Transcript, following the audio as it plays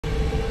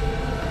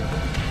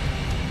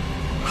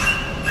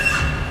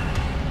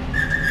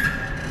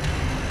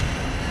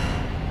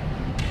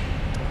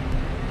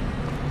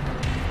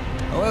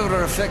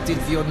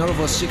effective your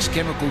Nova 6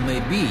 chemical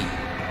may be,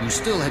 you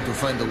still had to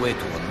find a way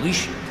to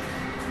unleash it.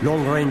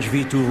 Long-range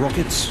V2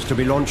 rockets to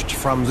be launched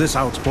from this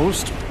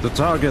outpost. The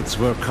targets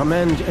were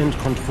command and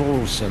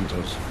control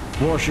centers.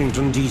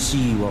 Washington,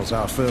 D.C. was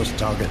our first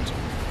target.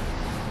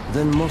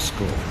 Then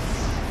Moscow.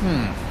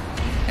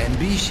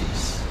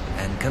 Ambitious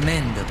and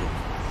commendable,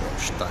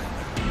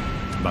 Steiner.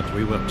 But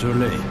we were too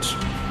late.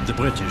 The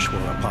British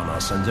were upon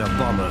us and their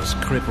bombers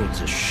crippled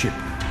the ship.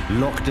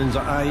 Locked in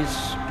the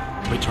ice,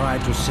 we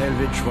tried to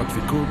salvage what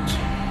we could,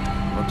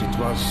 but it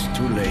was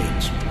too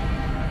late.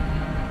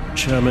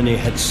 Germany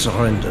had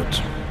surrendered,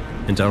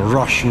 and a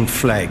Russian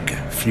flag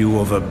flew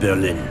over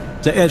Berlin.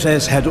 The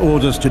SS had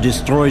orders to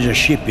destroy the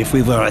ship if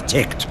we were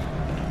attacked.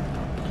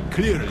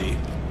 Clearly,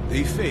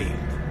 they failed.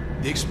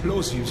 The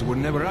explosives were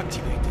never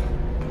activated.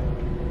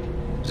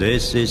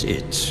 This is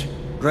it.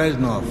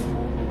 Reznov,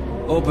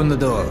 open the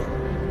door.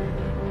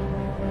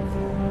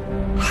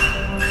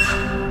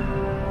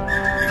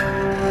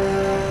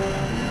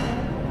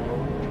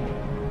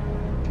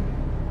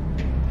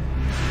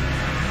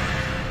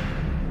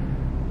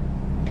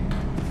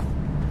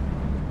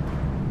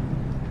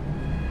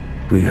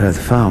 We had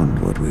found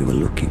what we were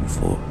looking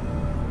for.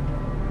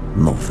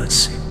 Nova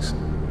 6.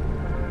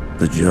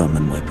 The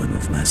German weapon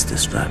of mass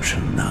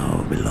destruction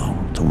now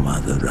belonged to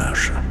Mother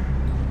Russia.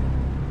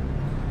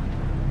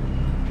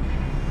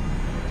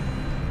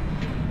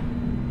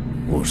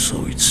 Or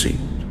so it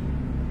seemed.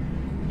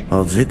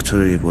 Our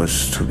victory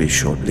was to be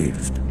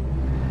short-lived.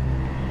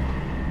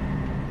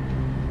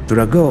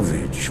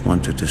 Dragovich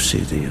wanted to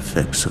see the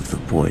effects of the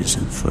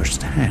poison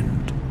firsthand.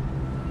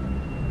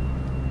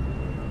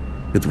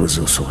 It was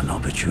also an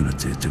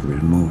opportunity to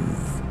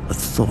remove a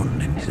thorn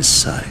in his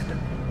side.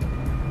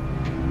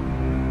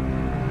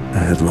 I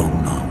had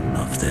long known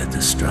of their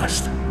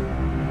distrust,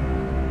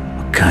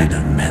 what kind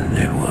of men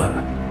they were.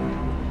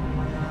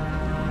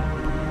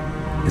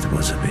 It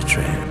was a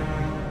betrayal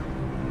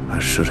I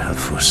should have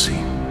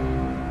foreseen.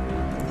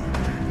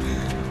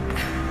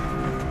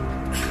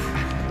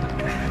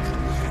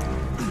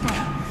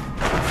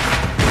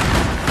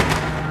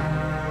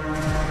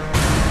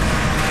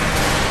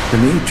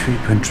 Dmitri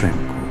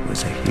Petrenko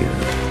was a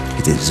hero.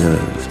 He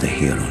deserved a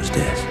hero's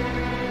death.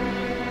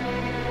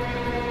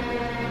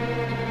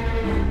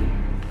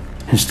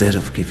 Instead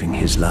of giving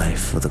his life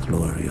for the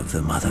glory of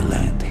the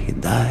motherland, he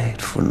died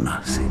for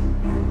nothing,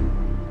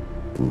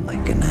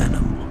 like an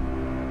animal.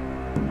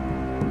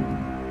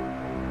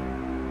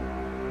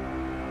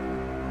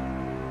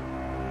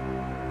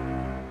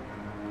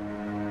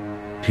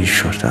 He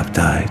shot up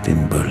died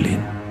in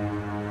Berlin.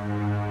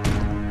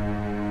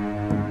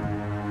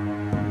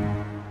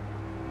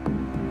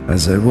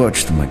 As I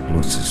watched my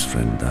closest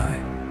friend die,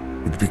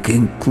 it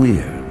became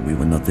clear we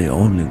were not the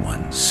only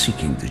ones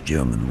seeking the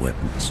German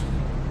weapons.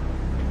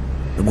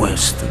 The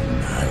Western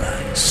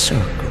allies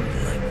circled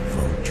like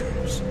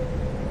vultures.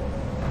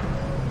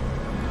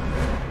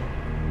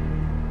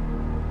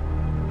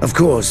 Of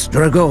course,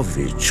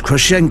 Dragovich,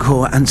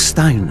 Krashenko, and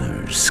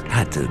Steiner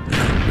scattered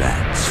like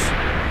rats,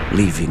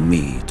 leaving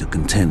me to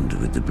contend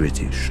with the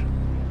British.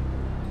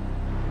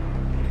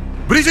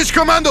 British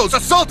commandos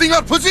assaulting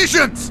our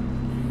positions!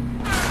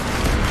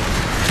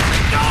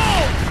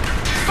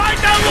 Find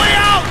our way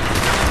out!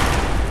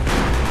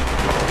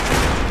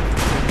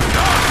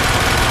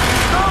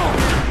 No!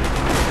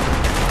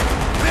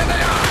 There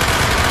they are!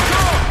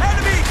 Go!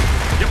 Enemy!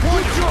 You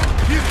point your...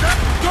 He's dead!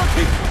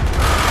 Dirty!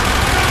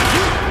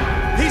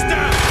 He's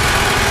down!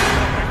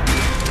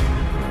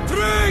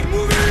 Three!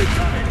 Moving!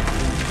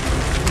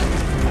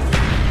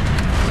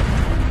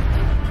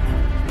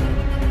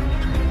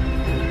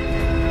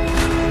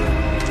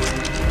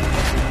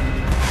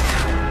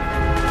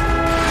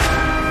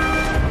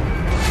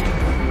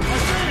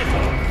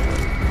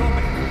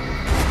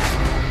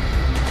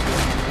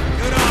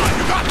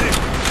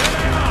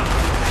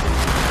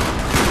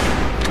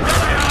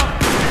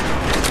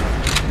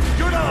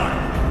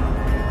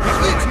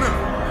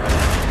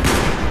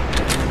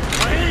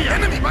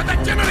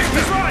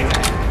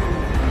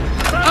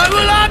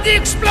 The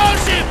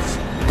explosives!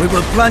 We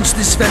will plunge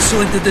this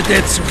vessel into the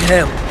depths of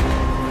hell.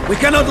 We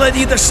cannot let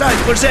either side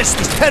possess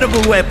this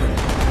terrible weapon.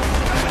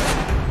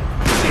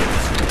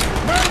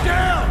 Man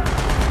down!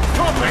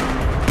 Copy!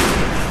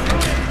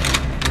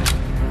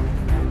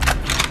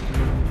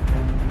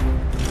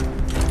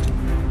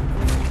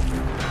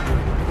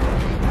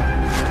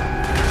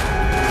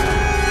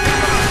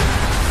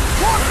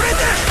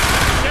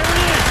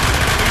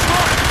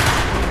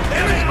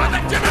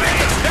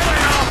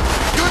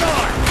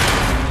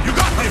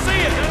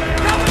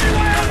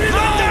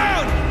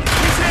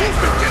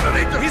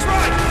 He's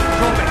right!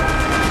 Copy!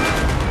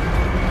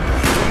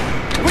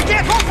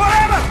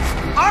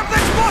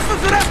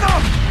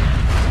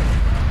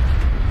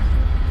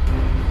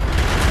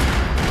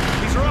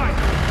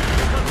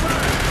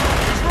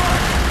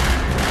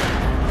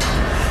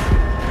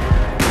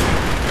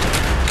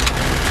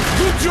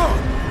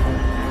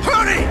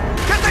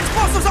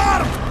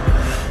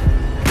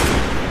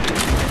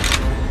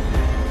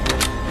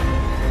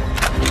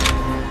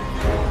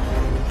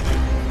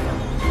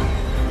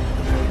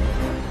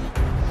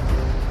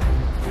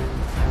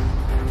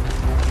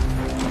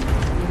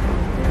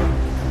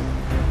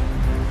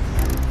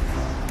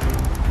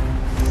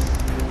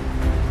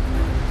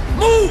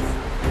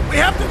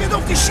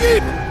 the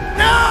ship!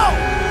 Now!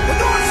 The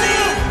door's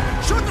sealed!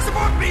 Shoot the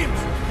support beams!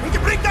 We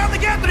can bring down the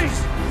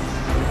gantries!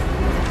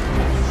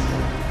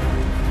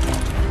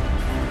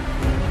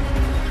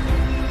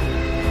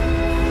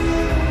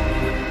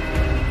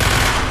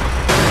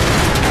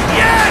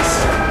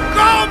 Yes!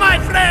 Go, my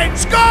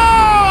friends,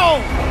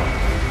 go!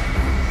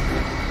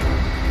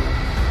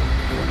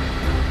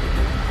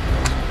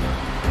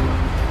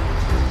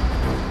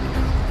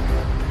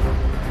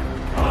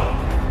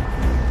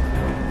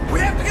 We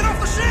have to get off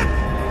the ship!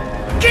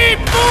 Keep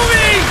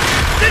moving!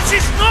 This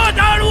is not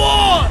our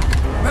war!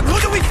 But who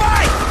do we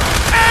fight?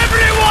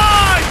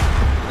 Everyone!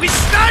 We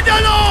stand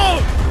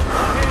alone!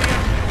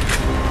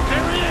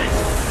 There he is!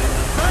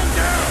 Man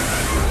down!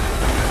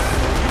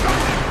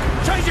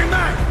 Changing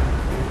mag!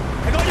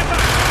 I got your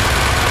back!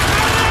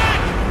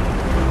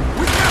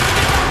 We have to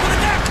get back to the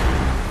deck!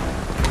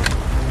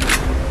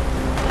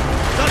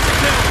 That's a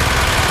kill!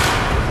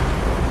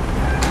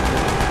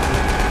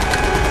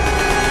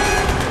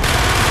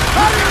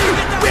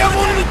 We have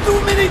only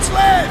 2 minutes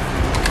left!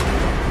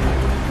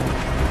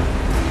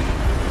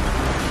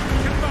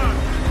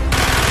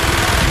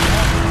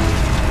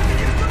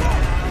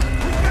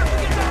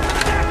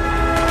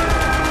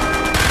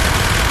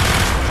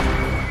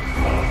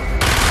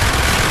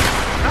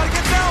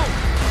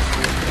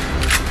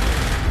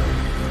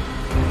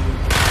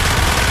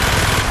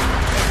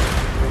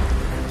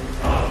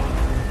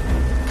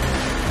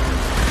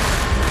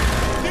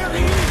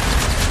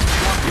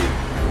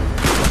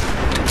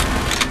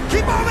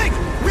 Keep moving!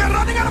 We are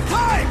running out of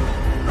time!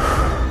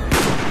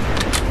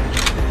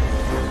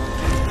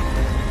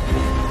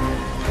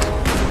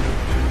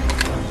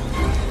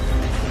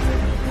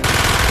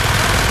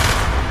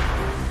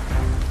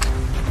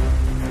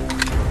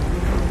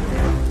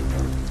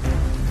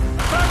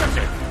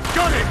 Affirmative!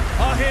 Got it!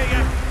 I hear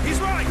you. He's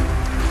right!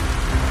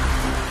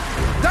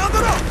 Down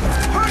the road!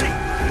 Hurry!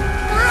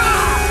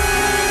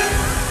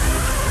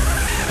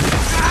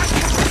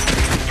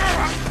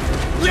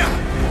 Yeah!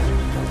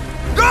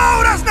 Go,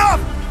 Reznov!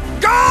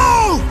 Go!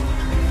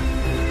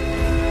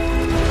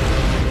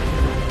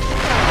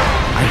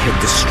 I had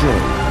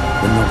destroyed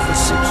the Nova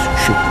 6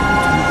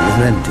 shipment and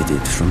prevented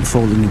it from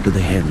falling into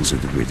the hands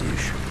of the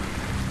British.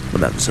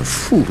 But I was a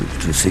fool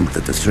to think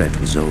that the threat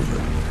was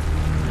over.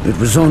 It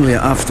was only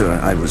after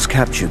I was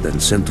captured and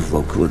sent to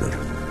Vorkuta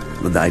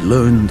that I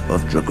learned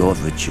of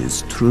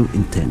Dragovich's true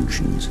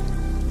intentions.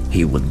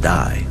 He would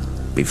die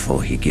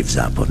before he gives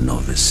up on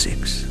Nova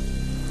 6.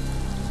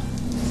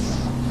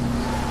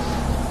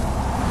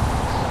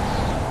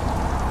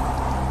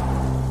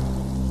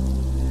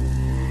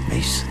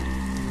 Mason,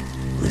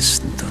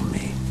 listen to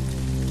me.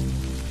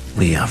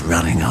 We are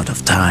running out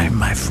of time,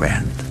 my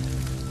friend.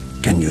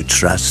 Can you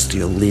trust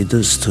your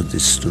leaders to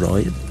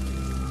destroy it?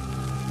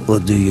 Or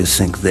do you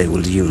think they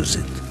will use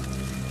it?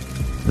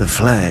 The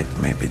flag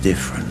may be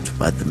different,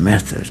 but the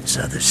methods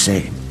are the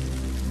same.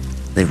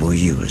 They will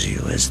use you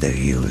as they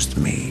used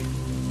me.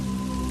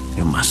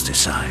 You must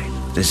decide.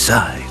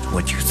 Decide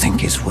what you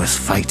think is worth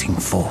fighting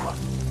for.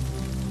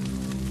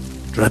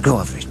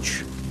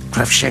 Dragovich,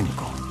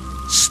 Kravchenko,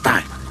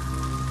 Stein.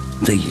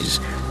 These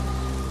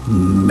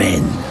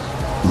men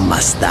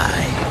must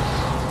die.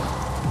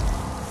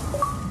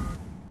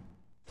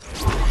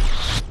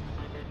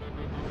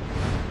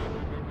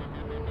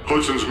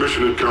 Hudson's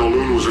mission at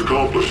Kowloon was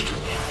accomplished.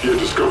 He had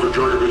discovered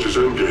Dragovich's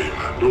endgame,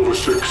 Nova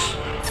 6.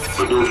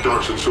 A nerve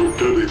toxin so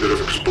deadly that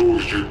if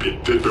exposed, you'd be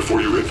dead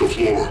before you hit the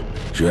floor.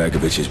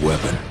 Dragovich's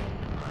weapon.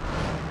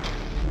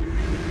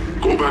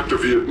 Go back to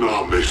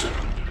Vietnam, Mason.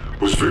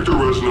 Was Viktor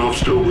Reznov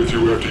still with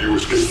you after you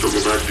escaped from the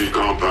MACD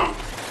compound?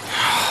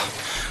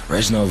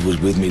 Reznov was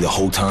with me the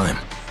whole time.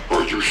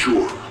 Are you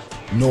sure?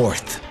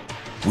 North.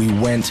 We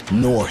went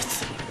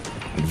north.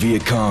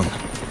 Viet Cong.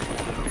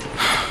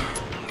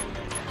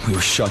 We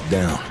were shut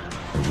down.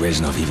 And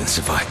Reznov even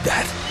survived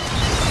that.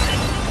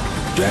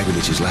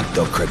 Dragovich's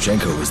lapdog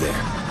Kravchenko was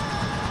there.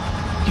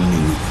 He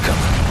knew we were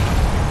coming.